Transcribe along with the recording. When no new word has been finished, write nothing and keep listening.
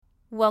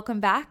Welcome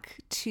back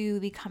to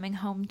the Coming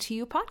Home to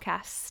You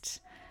podcast.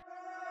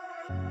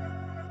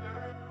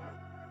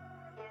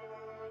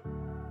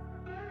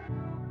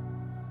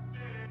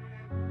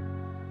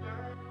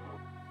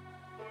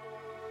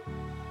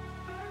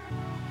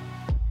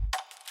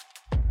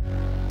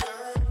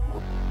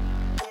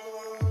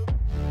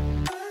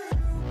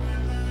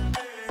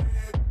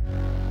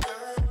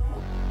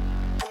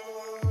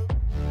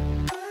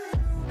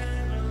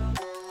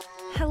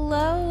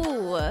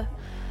 Hello.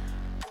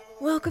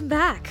 Welcome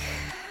back.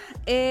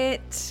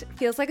 It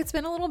feels like it's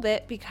been a little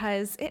bit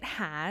because it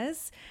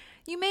has.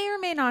 You may or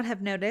may not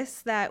have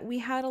noticed that we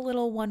had a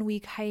little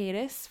 1-week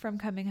hiatus from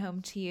Coming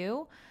Home to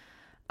You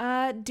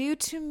due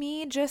to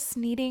me just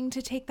needing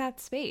to take that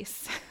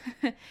space.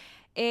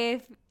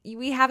 If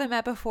we haven't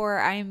met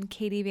before, I'm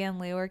Katie Van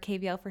Loo, or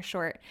KVL for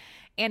short.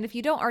 And if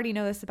you don't already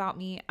know this about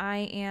me, I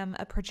am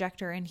a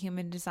projector in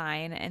human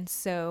design. And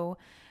so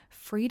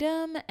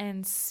freedom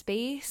and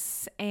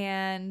space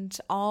and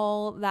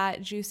all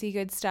that juicy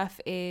good stuff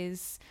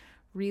is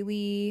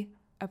really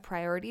a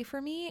priority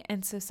for me.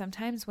 And so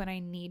sometimes when I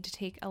need to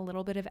take a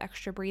little bit of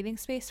extra breathing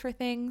space for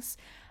things,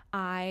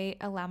 I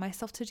allow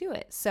myself to do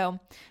it. So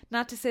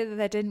not to say that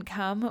that didn't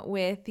come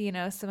with,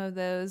 some of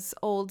those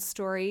old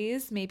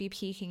stories maybe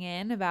peeking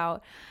in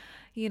about,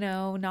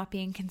 not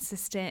being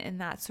consistent and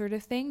that sort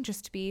of thing,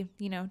 just to be,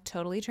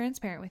 totally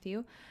transparent with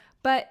you.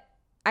 But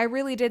I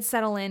really did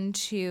settle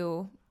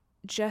into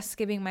just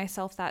giving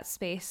myself that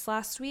space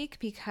last week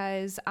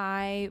because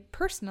I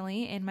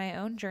personally, in my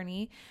own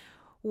journey,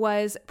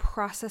 was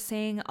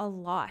processing a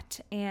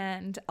lot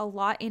in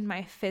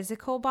my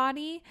physical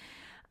body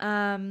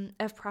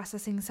of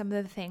processing some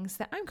of the things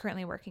that I'm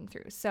currently working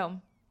through. So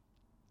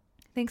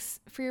thanks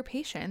for your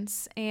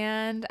patience,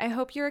 and I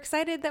hope you're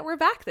excited that we're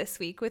back this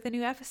week with a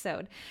new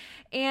episode.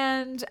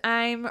 And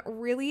I'm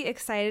really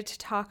excited to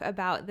talk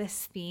about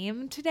this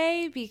theme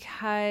today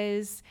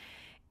because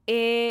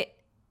it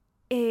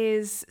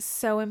is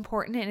so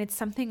important, and it's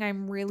something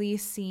I'm really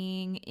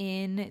seeing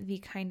in the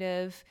kind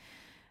of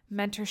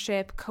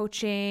mentorship,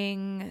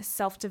 coaching,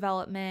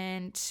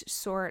 self-development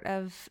sort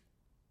of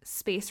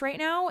space right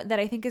now that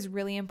I think is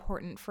really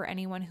important for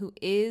anyone who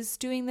is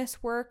doing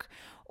this work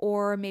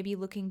or maybe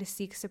looking to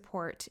seek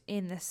support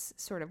in this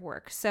sort of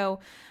work. So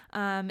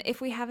if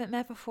we haven't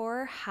met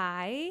before,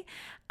 hi,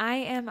 I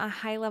am a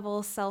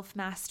high-level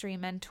self-mastery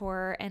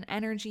mentor, an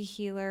energy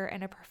healer,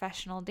 and a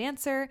professional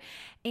dancer.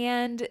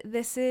 And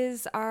this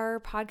is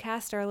our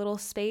podcast, our little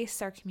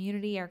space, our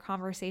community, our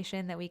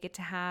conversation that we get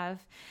to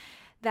have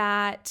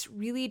that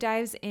really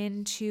dives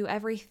into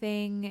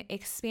everything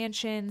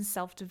expansion,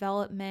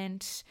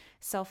 self-development,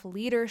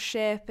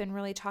 self-leadership, and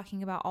really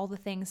talking about all the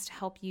things to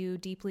help you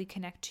deeply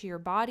connect to your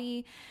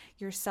body,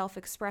 your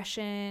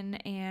self-expression,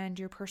 and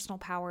your personal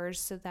powers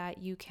so that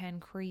you can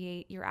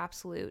create your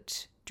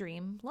absolute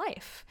dream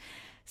life.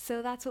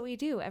 So that's what we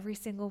do every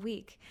single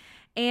week.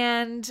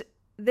 And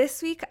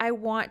this week I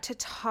want to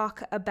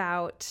talk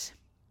about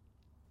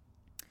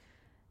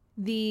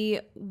the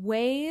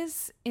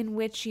ways in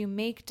which you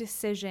make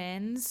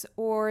decisions,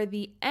 or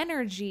the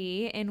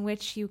energy in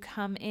which you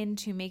come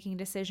into making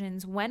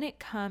decisions when it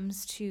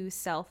comes to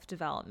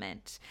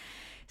self-development.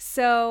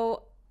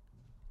 So,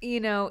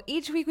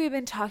 each week we've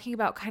been talking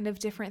about kind of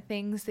different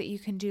things that you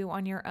can do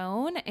on your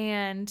own.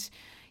 And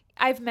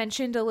I've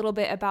mentioned a little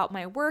bit about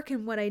my work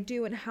and what I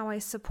do and how I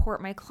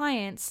support my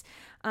clients.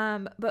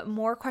 But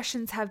more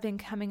questions have been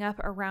coming up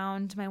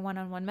around my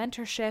one-on-one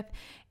mentorship.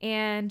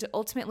 And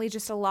ultimately,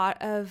 just a lot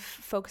of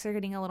folks are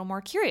getting a little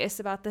more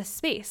curious about this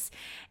space.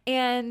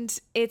 And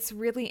it's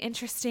really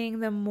interesting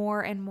the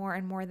more and more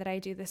and more that I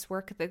do this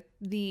work,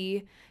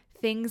 the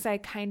things I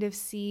kind of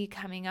see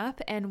coming up.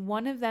 And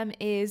one of them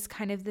is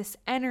kind of this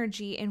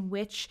energy in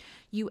which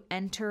you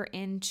enter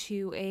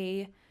into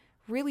a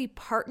really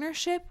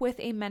partnership with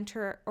a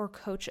mentor or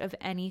coach of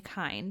any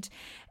kind.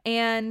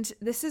 And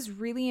this is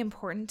really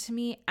important to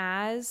me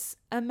as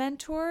a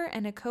mentor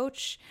and a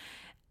coach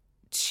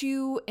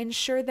to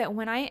ensure that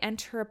when I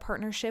enter a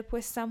partnership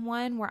with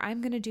someone where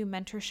I'm going to do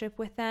mentorship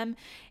with them,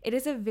 it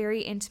is a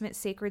very intimate,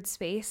 sacred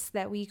space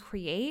that we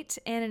create.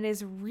 And it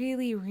is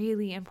really,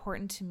 really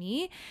important to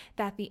me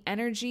that the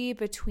energy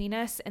between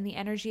us and the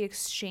energy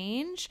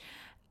exchange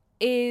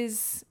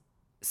is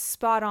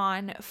spot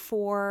on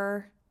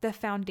for the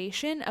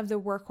foundation of the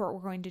work what we're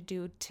going to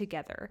do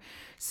together.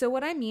 So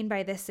what I mean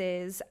by this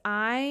is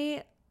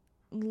I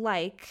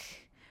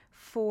like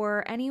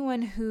for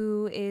anyone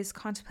who is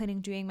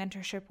contemplating doing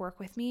mentorship work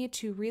with me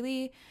to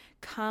really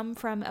come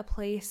from a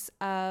place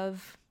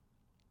of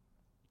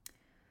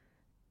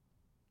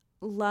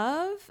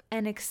love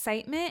and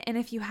excitement. And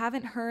if you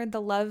haven't heard the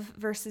love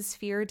versus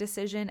fear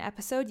decision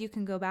episode, you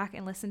can go back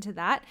and listen to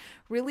that.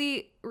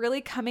 Really,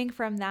 really coming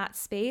from that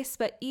space,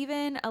 but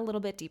even a little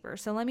bit deeper.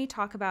 So let me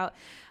talk about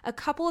a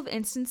couple of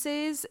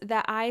instances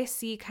that I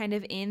see kind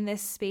of in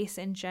this space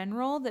in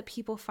general that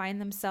people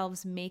find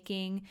themselves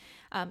making,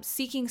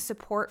 seeking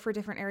support for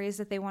different areas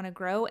that they want to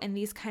grow, and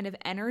these kind of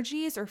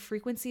energies or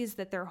frequencies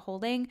that they're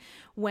holding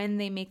when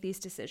they make these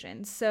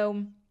decisions.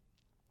 So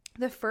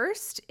the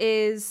first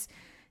is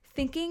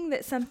thinking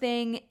that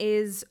something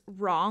is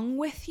wrong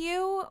with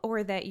you,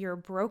 or that you're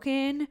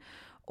broken,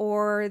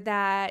 or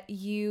that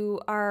you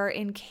are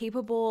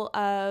incapable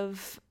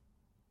of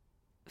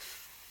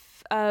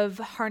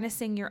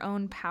harnessing your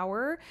own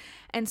power.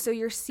 And so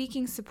you're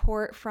seeking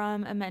support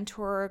from a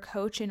mentor or a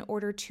coach in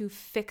order to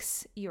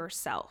fix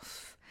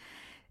yourself,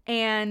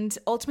 and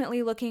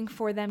ultimately looking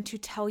for them to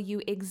tell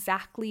you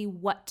exactly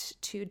what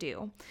to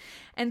do.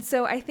 And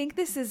so I think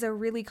this is a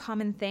really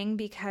common thing,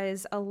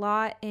 because a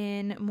lot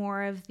in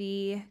more of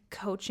the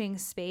coaching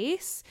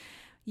space,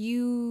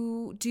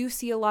 you do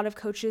see a lot of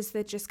coaches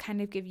that just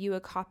kind of give you a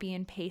copy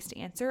and paste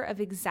answer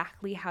of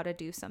exactly how to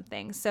do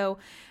something. So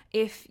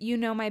if you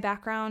know my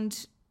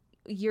background,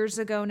 years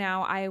ago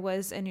now, I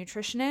was a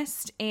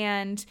nutritionist,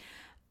 and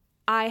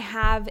I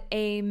have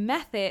a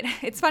method.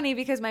 It's funny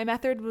because my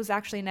method was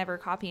actually never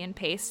copy and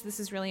paste. This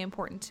is really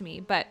important to me,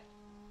 but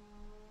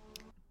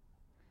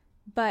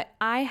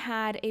I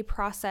had a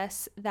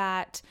process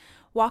that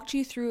walked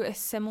you through a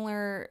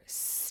similar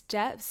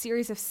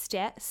series of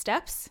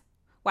steps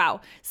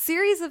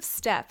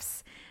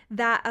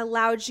that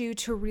allowed you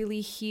to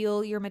really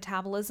heal your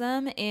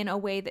metabolism in a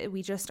way that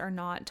we just are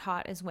not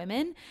taught as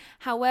women.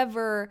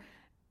 However,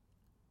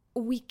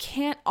 we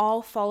can't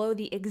all follow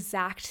the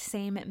exact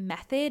same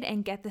method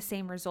and get the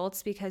same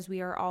results, because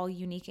we are all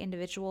unique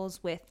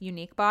individuals with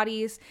unique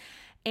bodies.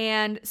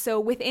 And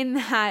so within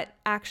that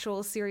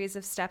actual series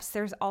of steps,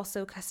 there's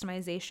also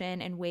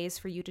customization and ways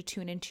for you to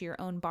tune into your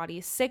own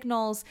body's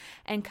signals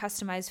and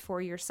customize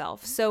for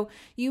yourself. So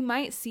you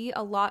might see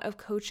a lot of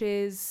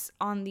coaches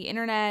on the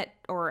internet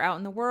or out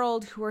in the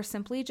world who are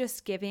simply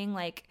just giving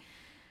like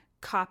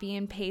copy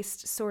and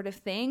paste sort of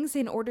things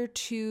in order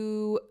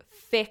to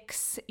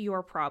fix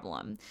your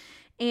problem.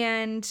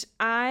 And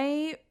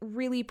I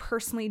really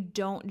personally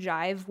don't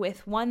jive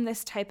with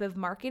this type of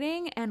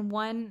marketing,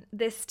 and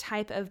this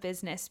type of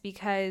business,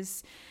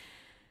 because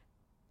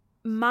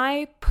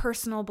my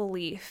personal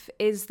belief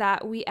is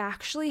that we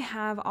actually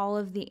have all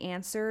of the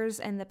answers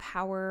and the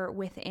power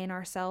within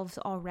ourselves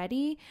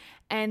already,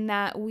 and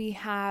that we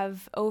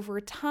have over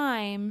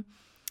time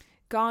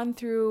gone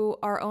through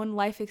our own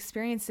life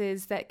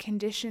experiences that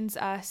conditions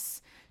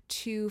us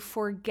to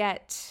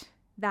forget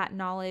that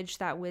knowledge,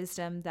 that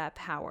wisdom, that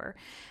power.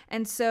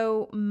 And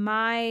so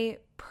my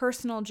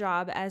personal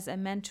job as a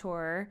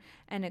mentor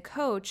and a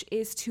coach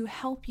is to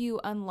help you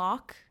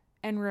unlock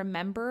and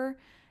remember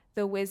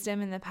the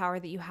wisdom and the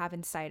power that you have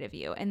inside of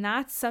you. And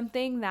that's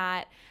something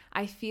that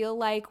I feel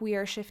like we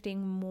are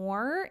shifting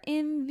more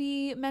in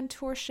the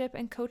mentorship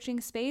and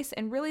coaching space.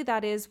 And really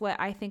that is what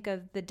I think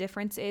of the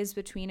difference is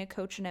between a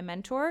coach and a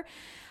mentor.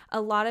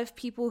 A lot of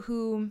people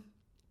who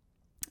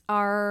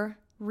are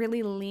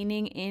really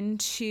leaning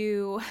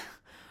into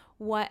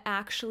what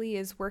actually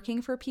is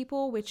working for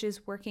people, which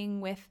is working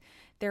with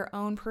their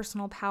own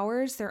personal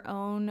powers, their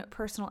own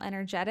personal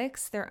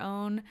energetics, their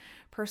own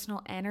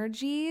personal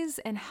energies,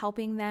 and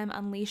helping them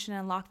unleash and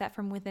unlock that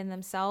from within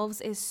themselves,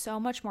 is so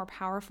much more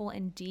powerful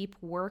and deep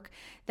work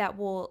that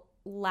will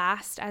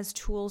last as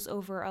tools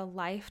over a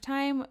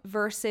lifetime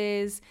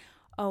versus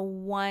a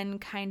one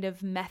kind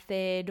of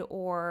method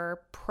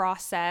or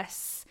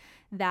process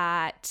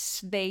that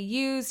they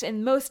used,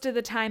 and most of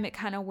the time it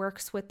kind of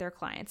works with their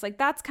clients. Like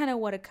that's kind of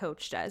what a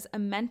coach does. A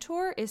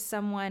mentor is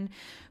someone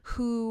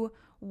who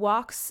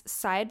walks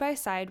side by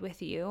side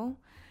with you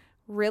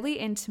really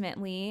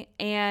intimately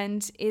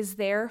and is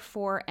there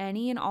for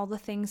any and all the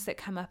things that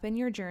come up in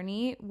your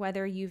journey,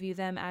 whether you view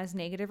them as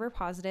negative or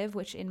positive,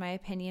 which in my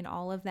opinion,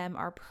 all of them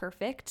are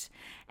perfect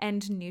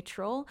and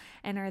neutral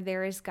and are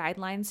there as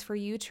guidelines for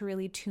you to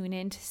really tune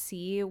in to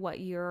see what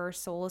your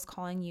soul is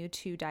calling you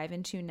to dive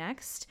into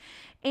next,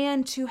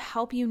 and to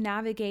help you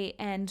navigate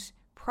and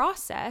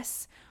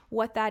process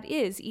what that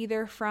is,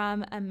 either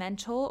from a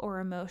mental or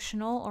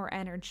emotional or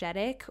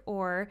energetic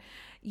or,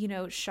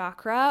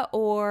 chakra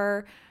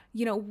or,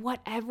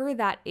 whatever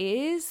that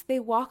is. They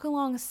walk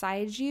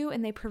alongside you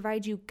and they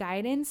provide you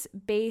guidance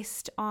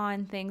based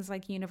on things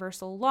like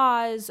universal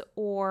laws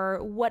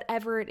or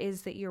whatever it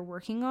is that you're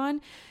working on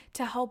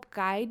to help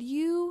guide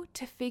you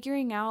to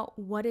figuring out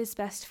what is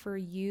best for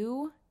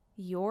you,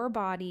 your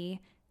body,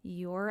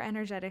 your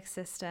energetic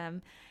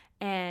system,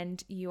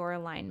 and your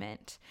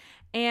alignment.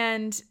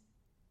 And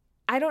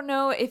I don't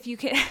know if you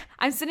can,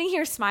 I'm sitting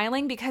here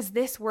smiling because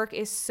this work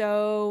is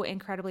so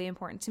incredibly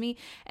important to me,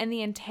 and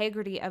the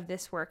integrity of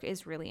this work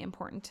is really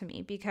important to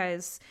me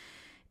because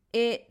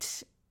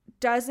it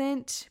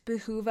doesn't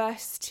behoove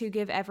us to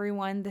give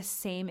everyone the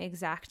same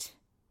exact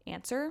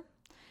answer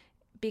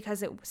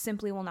because it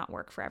simply will not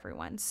work for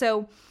everyone.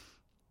 So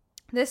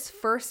this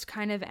first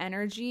kind of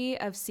energy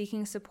of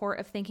seeking support,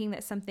 of thinking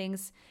that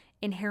something's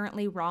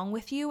inherently wrong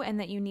with you and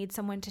that you need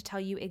someone to tell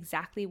you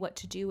exactly what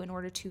to do in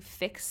order to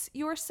fix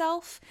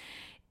yourself,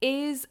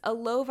 is a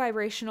low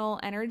vibrational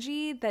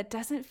energy that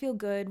doesn't feel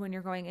good when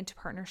you're going into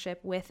partnership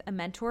with a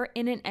mentor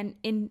in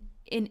an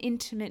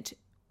intimate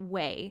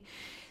way.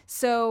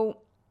 So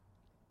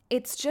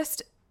it's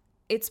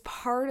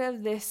part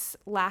of this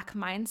lack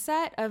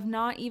mindset of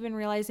not even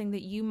realizing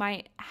that you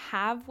might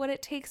have what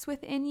it takes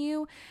within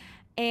you,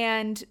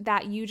 and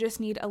that you just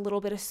need a little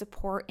bit of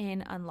support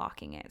in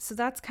unlocking it. So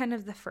that's kind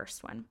of the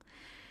first one.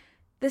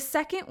 The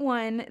second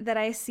one that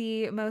I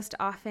see most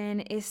often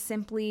is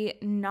simply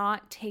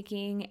not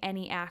taking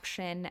any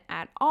action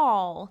at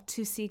all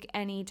to seek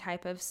any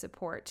type of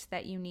support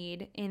that you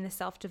need in the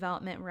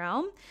self-development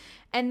realm.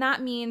 And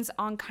that means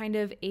on kind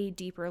of a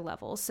deeper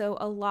level. So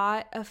a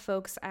lot of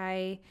folks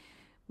I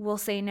will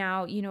say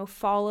now,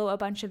 follow a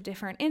bunch of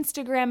different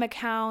Instagram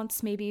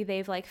accounts. Maybe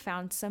they've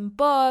found some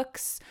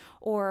books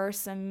or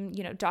some,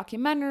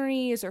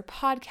 documentaries or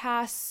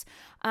podcasts.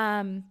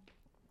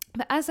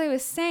 But as I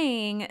was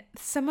saying,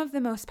 some of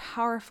the most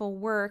powerful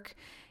work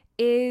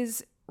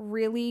is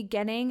really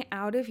getting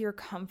out of your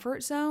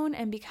comfort zone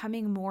and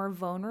becoming more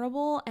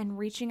vulnerable and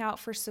reaching out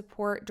for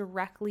support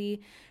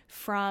directly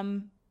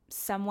from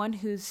someone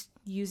who's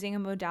using a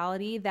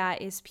modality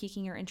that is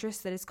piquing your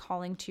interest, that is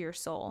calling to your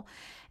soul.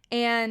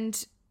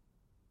 And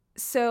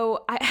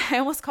so I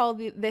almost call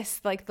this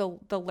the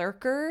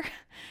lurker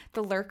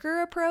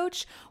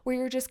approach, where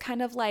you're just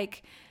kind of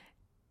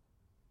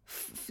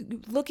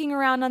looking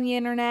around on the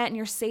internet and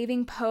you're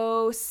saving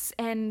posts.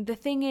 And the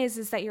thing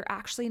is that you're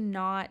actually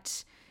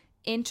not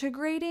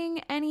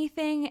integrating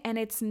anything, and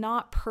it's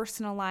not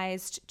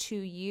personalized to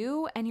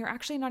you, and you're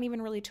actually not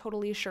even really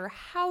totally sure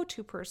how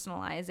to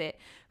personalize it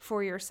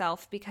for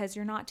yourself, because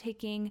you're not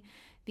taking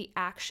the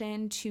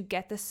action to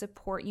get the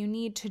support you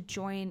need to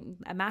join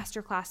a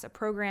masterclass, a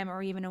program,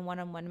 or even a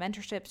one-on-one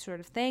mentorship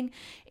sort of thing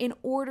in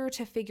order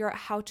to figure out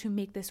how to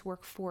make this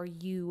work for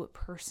you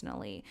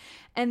personally.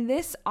 And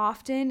this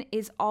often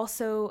is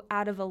also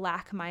out of a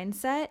lack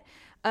mindset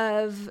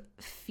of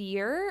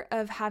fear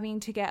of having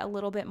to get a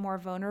little bit more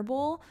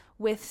vulnerable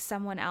with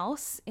someone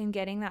else in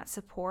getting that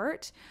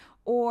support,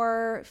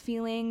 or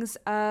feelings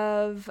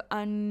of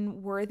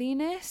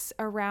unworthiness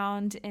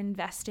around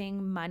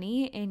investing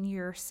money in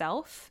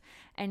yourself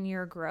and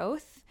your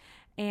growth,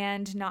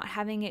 and not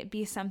having it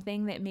be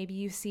something that maybe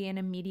you see an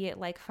immediate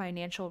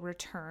financial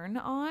return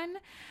on.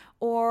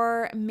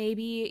 Or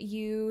maybe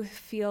you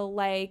feel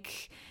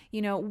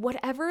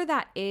whatever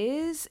that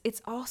is,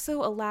 it's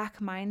also a lack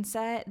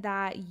mindset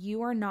that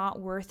you are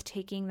not worth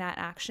taking that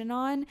action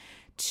on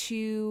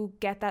to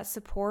get that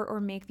support or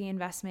make the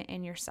investment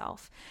in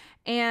yourself.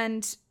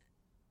 And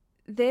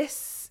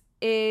this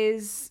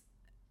is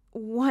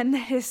one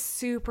that is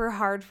super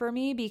hard for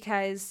me,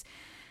 because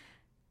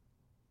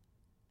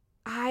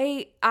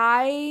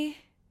I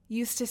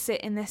used to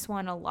sit in this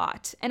one a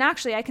lot. And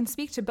actually, I can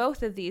speak to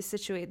both of these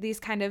these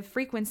kind of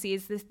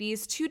frequencies,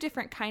 these two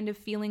different kind of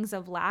feelings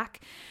of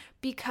lack,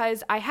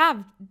 because I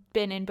have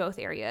been in both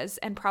areas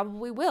and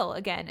probably will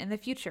again in the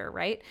future,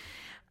 right?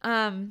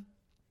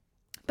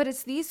 But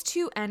it's these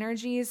two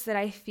energies that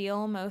I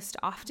feel most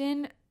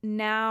often.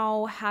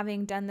 Now,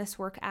 having done this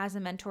work as a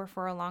mentor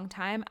for a long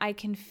time, I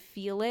can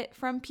feel it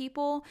from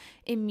people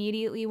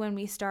immediately when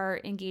we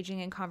start engaging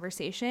in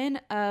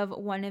conversation of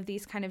one of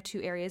these kind of two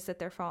areas that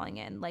they're falling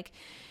in.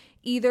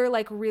 Either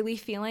really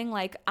feeling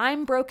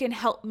I'm broken,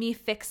 help me,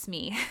 fix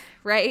me,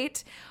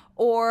 right?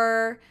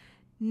 Or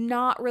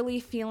not really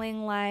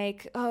feeling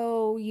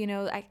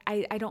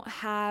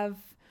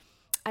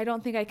I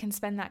don't think I can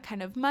spend that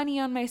kind of money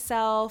on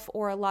myself,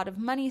 or a lot of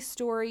money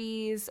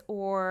stories,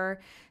 or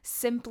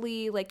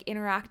simply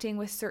interacting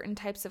with certain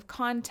types of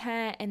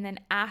content and then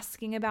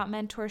asking about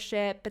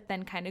mentorship, but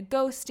then kind of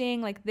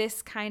ghosting,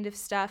 this kind of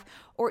stuff.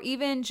 Or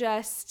even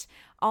just,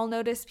 I'll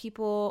notice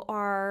people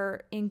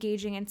are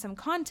engaging in some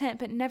content,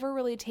 but never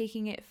really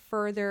taking it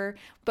further,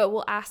 but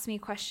will ask me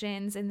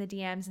questions in the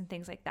DMs and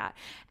things like that.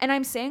 And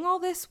I'm saying all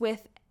this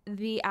with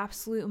the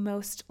absolute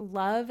most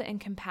love and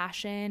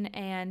compassion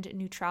and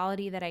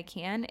neutrality that I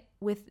can,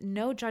 with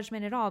no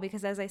judgment at all,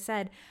 because as I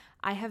said,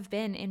 I have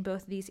been in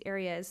both these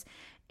areas.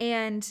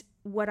 And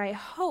what I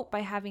hope by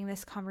having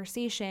this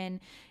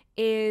conversation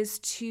is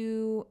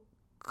to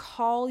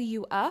call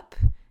you up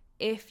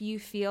if you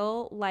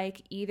feel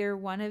like either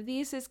one of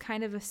these is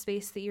kind of a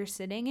space that you're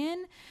sitting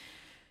in,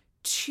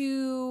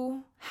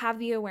 to have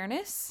the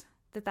awareness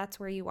that that's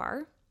where you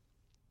are,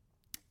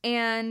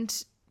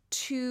 and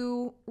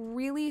to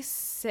really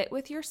sit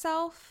with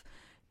yourself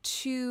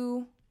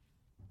to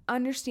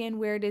understand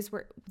where it is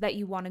that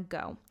you want to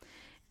go.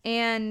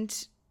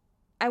 And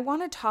I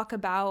want to talk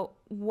about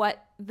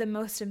what the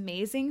most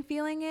amazing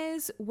feeling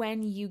is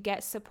when you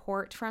get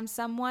support from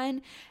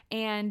someone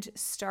and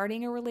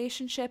starting a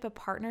relationship, a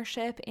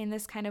partnership in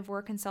this kind of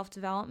work and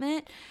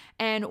self-development,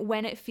 and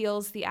when it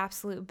feels the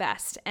absolute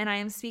best. And I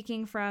am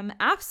speaking from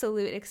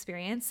absolute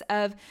experience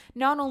of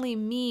not only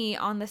me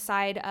on the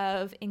side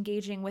of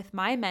engaging with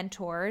my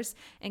mentors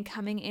and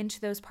coming into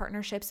those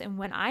partnerships, and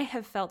when I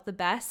have felt the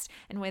best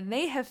and when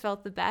they have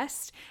felt the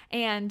best,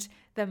 and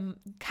the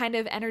kind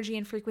of energy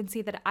and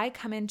frequency that I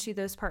come into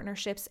those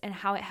partnerships and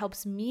how it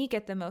helps me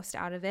get the most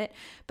out of it,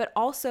 but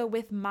also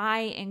with my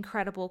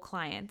incredible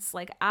clients.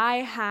 I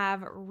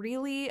have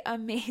really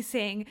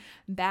amazing,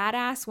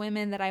 badass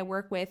women that I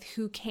work with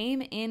who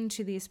came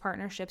into these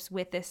partnerships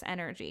with this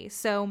energy.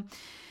 So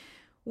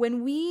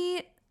when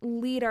we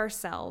lead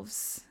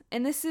ourselves,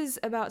 and this is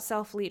about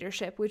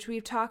self-leadership, which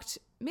we've talked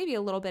maybe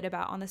a little bit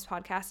about on this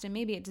podcast, and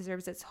maybe it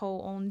deserves its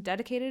whole own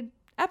dedicated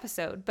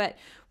episode. But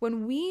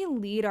when we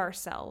lead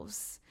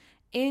ourselves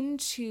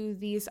into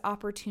these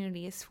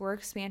opportunities for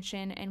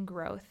expansion and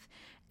growth,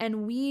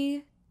 and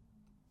we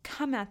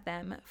come at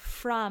them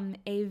from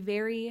a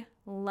very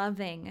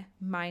loving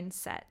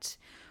mindset,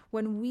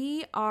 when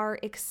we are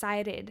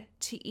excited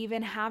to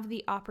even have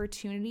the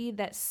opportunity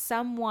that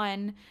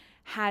someone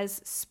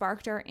has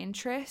sparked our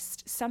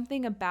interest,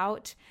 something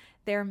about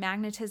their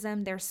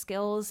magnetism, their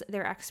skills,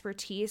 their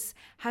expertise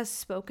has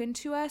spoken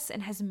to us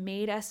and has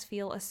made us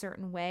feel a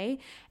certain way,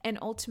 and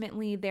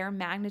ultimately their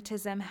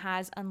magnetism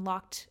has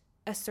unlocked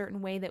a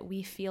certain way that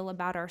we feel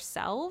about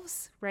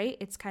ourselves, right?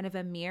 It's kind of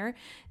a mirror.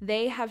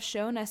 They have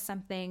shown us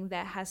something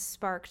that has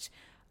sparked,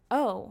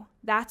 oh,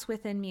 that's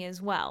within me as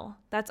well.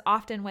 That's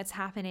often what's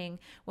happening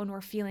when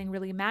we're feeling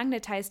really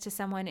magnetized to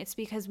someone. It's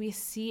because we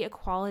see a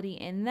quality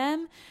in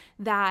them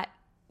that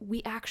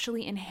we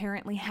actually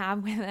inherently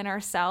have within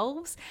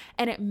ourselves,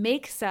 and it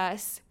makes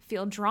us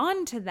feel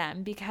drawn to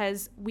them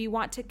because we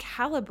want to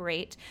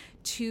calibrate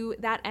to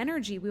that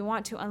energy. We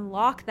want to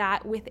unlock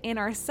that within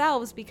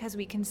ourselves because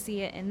we can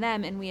see it in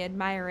them and we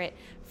admire it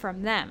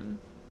from them.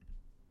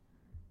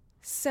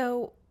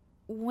 So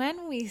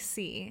when we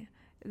see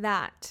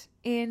that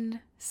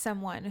in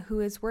someone who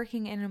is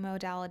working in a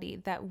modality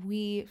that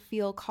we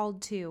feel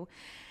called to,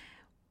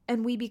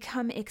 and we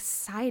become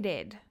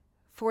excited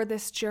for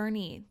this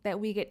journey that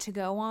we get to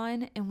go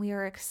on, and we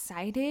are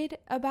excited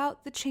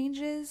about the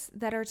changes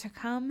that are to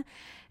come,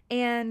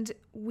 and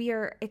we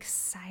are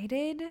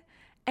excited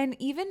and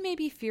even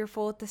maybe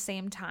fearful at the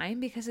same time,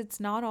 because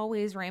it's not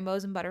always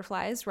rainbows and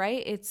butterflies,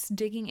 right? It's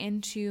digging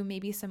into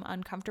maybe some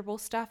uncomfortable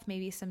stuff,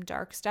 maybe some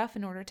dark stuff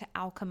in order to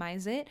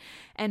alchemize it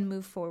and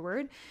move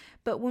forward.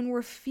 But when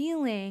we're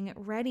feeling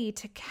ready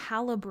to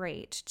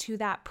calibrate to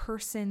that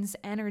person's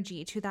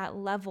energy, to that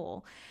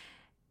level,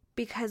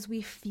 because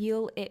we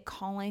feel it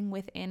calling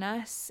within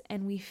us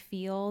and we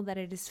feel that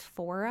it is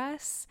for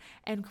us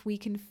and we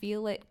can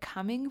feel it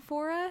coming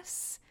for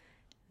us,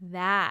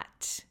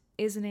 that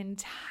is an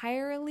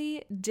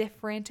entirely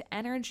different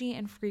energy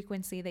and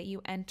frequency that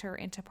you enter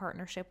into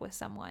partnership with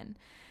someone.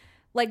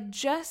 Like,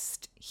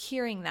 just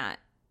hearing that,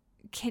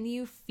 can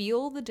you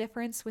feel the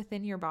difference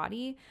within your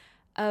body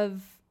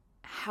of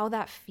how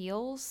that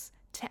feels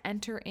to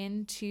enter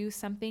into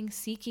something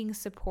seeking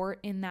support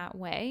in that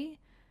way?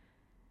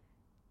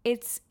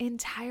 It's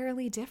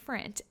entirely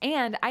different.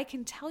 And I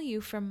can tell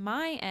you from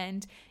my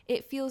end,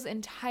 it feels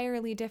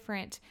entirely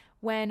different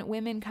when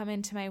women come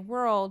into my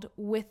world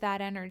with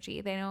that energy.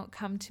 They don't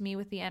come to me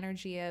with the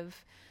energy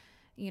of,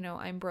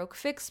 I'm broke,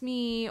 fix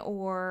me,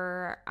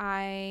 or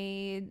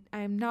I'm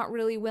not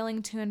really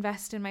willing to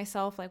invest in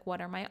myself. Like,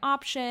 what are my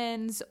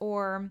options,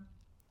 or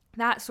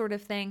that sort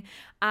of thing.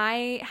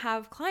 I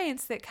have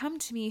clients that come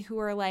to me who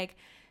are like,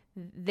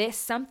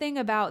 something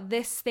about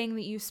this thing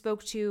that you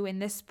spoke to in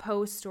this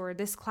post or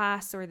this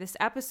class or this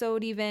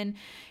episode, even,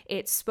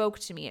 it spoke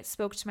to me. It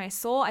spoke to my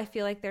soul. I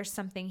feel like there's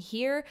something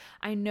here.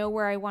 I know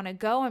where I want to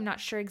go. I'm not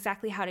sure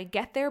exactly how to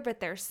get there,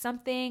 but there's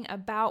something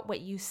about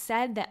what you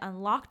said that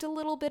unlocked a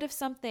little bit of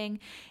something.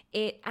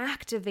 It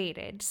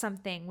activated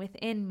something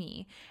within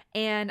me,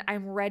 and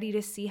I'm ready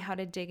to see how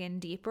to dig in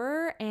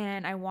deeper.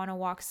 And I want to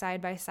walk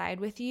side by side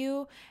with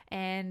you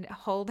and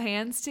hold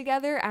hands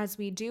together as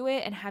we do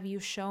it, and have you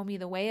show me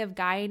the way of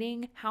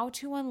guiding how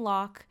to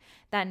unlock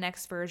that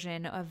next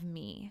version of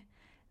me.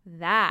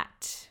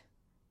 That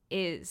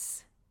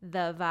is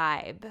the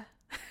vibe.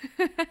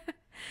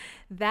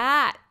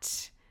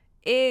 That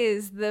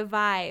is the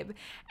vibe.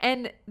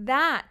 And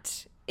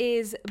that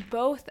is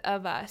both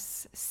of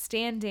us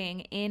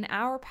standing in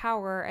our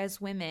power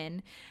as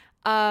women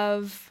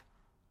of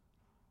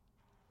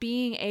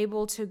being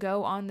able to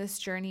go on this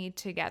journey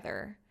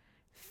together,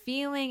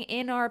 feeling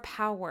in our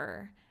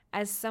power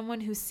as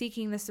someone who's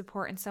seeking the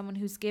support and someone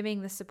who's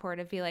giving the support,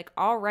 to be like,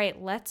 all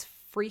right, let's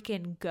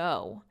freaking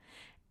go.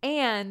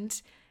 And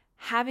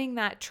having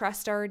that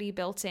trust already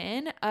built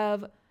in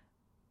of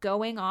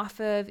going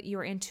off of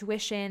your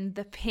intuition,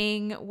 the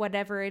ping,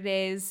 whatever it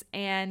is,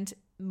 and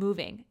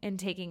moving and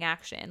taking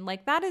action.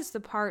 Like, that is the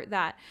part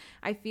that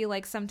I feel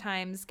like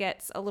sometimes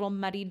gets a little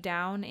muddied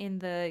down in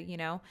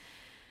the,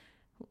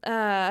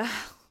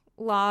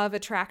 law of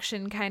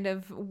attraction kind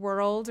of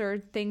world, or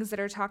things that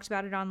are talked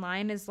about it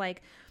online, is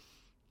like,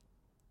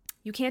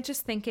 you can't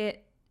just think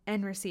it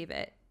and receive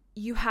it.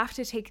 You have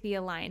to take the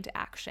aligned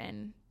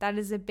action. That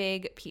is a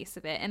big piece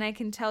of it. And I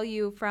can tell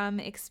you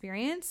from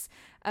experience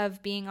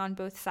of being on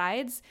both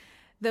sides,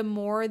 the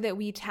more that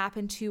we tap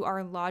into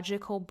our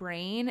logical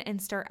brain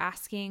and start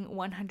asking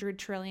 100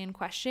 trillion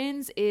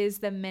questions is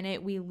the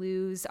minute we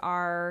lose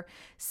our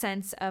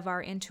sense of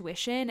our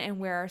intuition and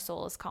where our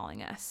soul is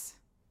calling us.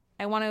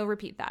 I want to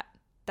repeat that.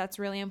 That's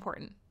really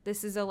important.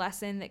 This is a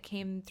lesson that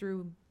came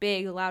through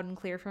big, loud, and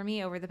clear for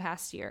me over the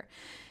past year.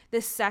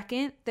 The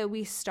second that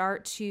we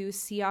start to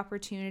see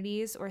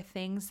opportunities or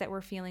things that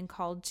we're feeling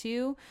called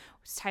to,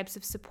 types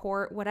of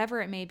support,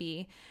 whatever it may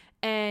be,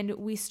 and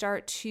we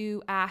start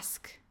to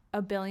ask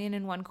a billion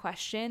and one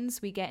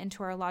questions. We get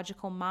into our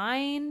logical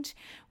mind.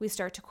 We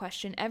start to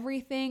question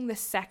everything. The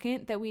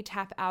second that we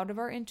tap out of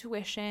our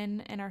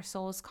intuition and our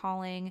soul's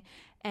calling,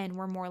 and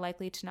we're more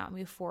likely to not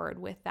move forward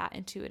with that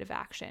intuitive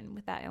action,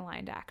 with that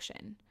aligned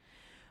action.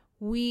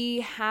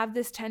 We have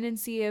this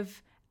tendency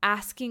of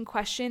asking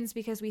questions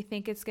because we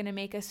think it's going to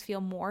make us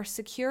feel more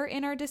secure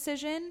in our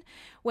decision,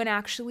 when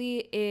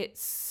actually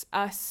it's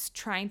us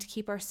trying to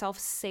keep ourselves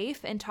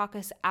safe and talk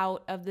us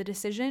out of the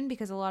decision,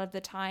 because a lot of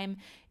the time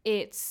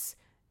it's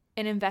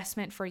an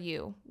investment for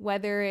you,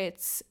 whether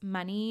it's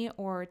money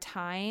or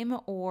time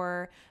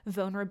or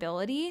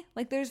vulnerability.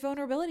 Like, there's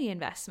vulnerability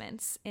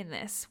investments in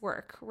this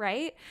work,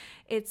 right?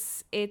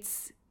 It's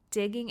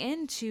digging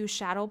into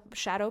shadow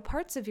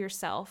parts of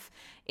yourself.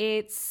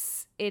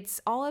 It's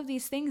all of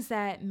these things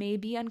that may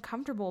be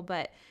uncomfortable,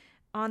 but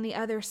on the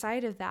other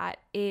side of that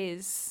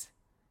is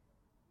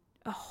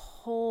a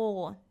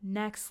whole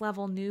next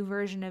level new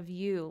version of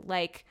you,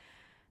 like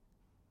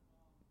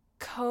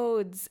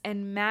codes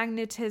and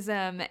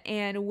magnetism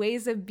and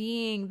ways of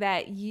being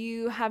that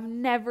you have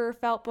never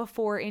felt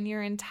before in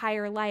your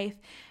entire life.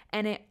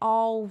 And it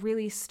all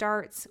really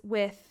starts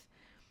with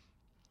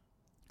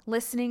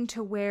listening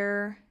to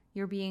where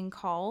you're being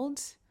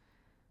called,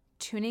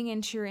 tuning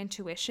into your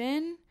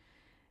intuition,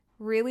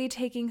 really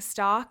taking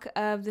stock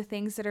of the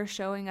things that are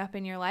showing up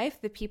in your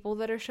life, the people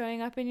that are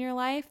showing up in your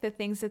life, the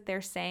things that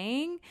they're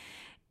saying,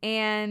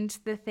 and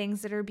the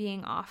things that are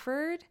being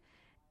offered,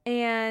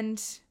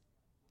 and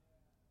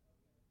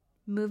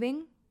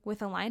moving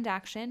with aligned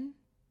action,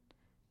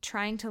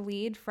 trying to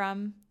lead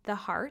from the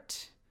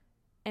heart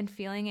and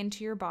feeling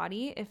into your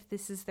body if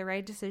this is the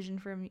right decision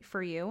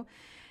for you.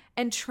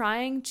 And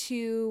trying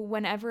to,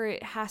 whenever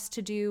it has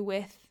to do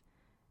with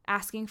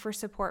asking for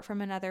support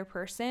from another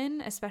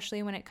person,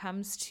 especially when it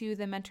comes to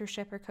the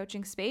mentorship or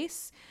coaching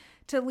space,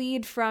 to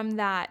lead from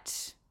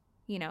that,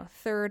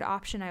 third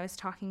option I was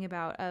talking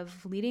about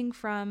of leading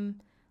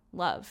from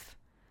love,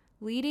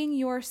 leading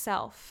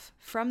yourself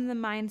from the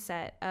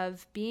mindset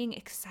of being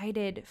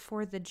excited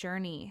for the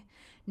journey,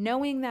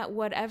 knowing that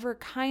whatever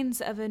kinds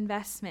of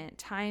investment,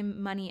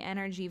 time, money,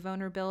 energy,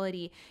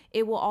 vulnerability,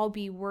 it will all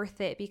be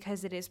worth it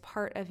because it is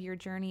part of your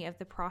journey of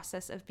the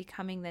process of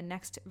becoming the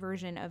next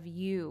version of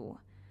you,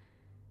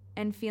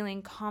 and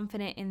feeling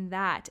confident in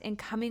that and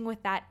coming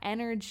with that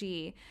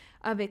energy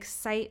of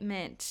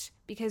excitement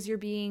because you're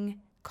being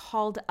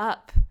called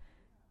up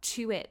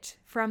to it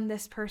from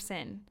this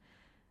person.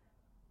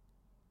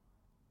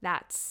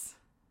 That's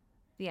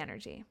the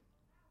energy.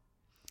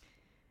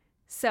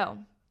 So,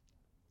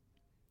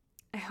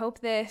 I hope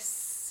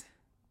this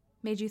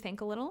made you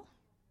think a little.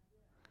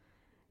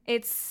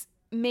 It's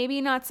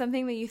maybe not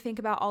something that you think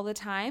about all the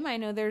time. I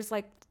know there's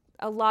like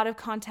a lot of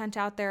content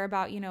out there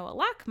about, a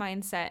lack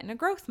mindset and a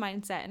growth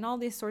mindset and all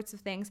these sorts of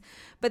things.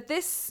 But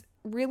this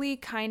really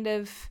kind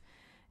of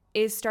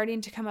is starting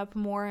to come up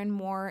more and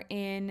more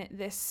in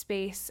this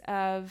space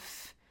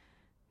of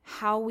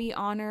how we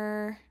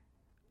honor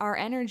our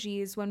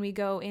energies when we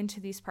go into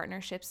these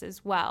partnerships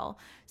as well.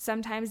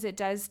 Sometimes it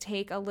does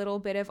take a little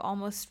bit of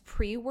almost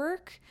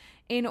pre-work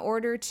in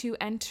order to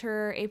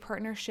enter a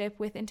partnership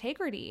with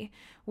integrity,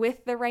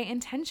 with the right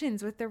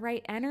intentions, with the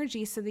right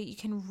energy, so that you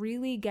can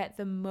really get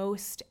the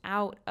most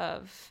out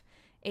of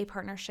a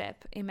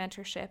partnership, a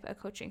mentorship, a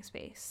coaching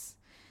space.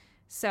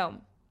 So,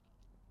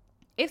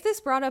 if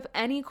this brought up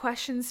any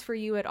questions for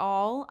you at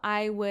all,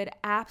 I would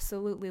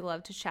absolutely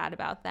love to chat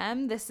about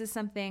them. This is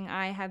something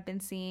I have been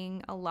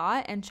seeing a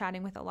lot and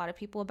chatting with a lot of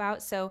people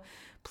about. So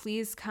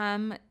please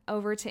come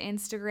over to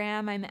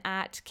Instagram. I'm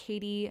at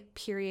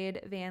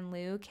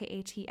Katie.Vanloo,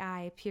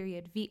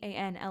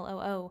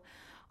 KATI.VANLOO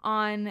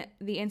on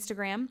the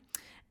Instagram.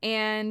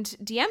 And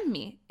DM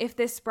me if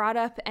this brought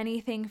up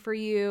anything for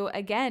you,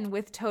 again,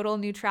 with total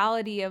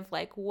neutrality of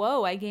like,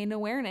 whoa, I gained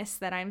awareness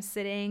that I'm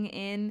sitting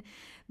in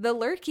the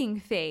lurking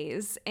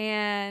phase.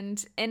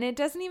 And it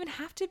doesn't even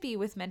have to be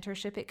with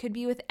mentorship. It could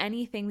be with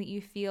anything that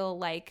you feel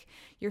like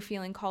you're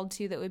feeling called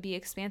to that would be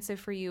expansive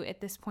for you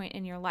at this point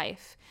in your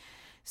life.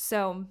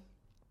 So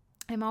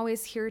I'm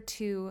always here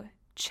to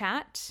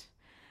chat.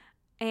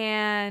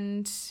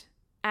 And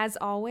as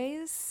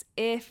always,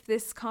 if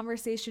this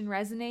conversation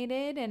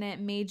resonated and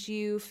it made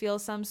you feel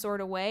some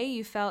sort of way,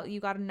 you felt you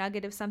got a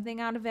nugget of something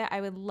out of it,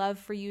 I would love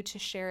for you to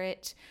share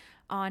it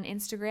on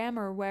Instagram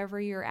or wherever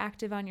you're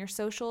active on your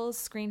socials,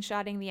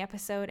 screenshotting the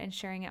episode and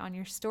sharing it on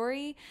your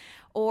story.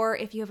 Or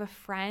if you have a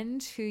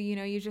friend who,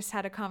 you just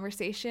had a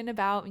conversation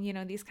about,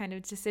 these kind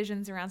of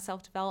decisions around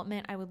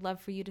self-development, I would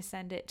love for you to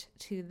send it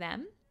to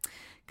them,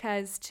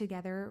 because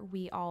together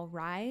we all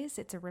rise.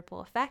 It's a ripple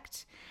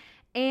effect.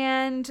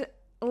 And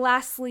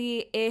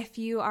lastly, if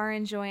you are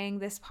enjoying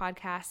this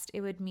podcast, it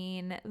would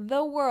mean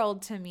the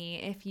world to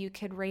me if you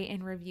could rate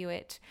and review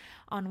it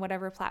on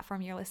whatever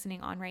platform you're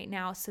listening on right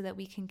now, so that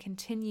we can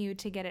continue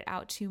to get it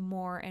out to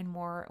more and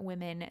more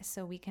women,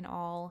 so we can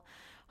all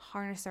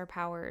harness our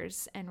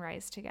powers and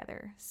rise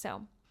together.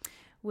 So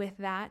with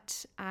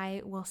that,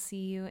 I will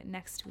see you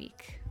next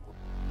week.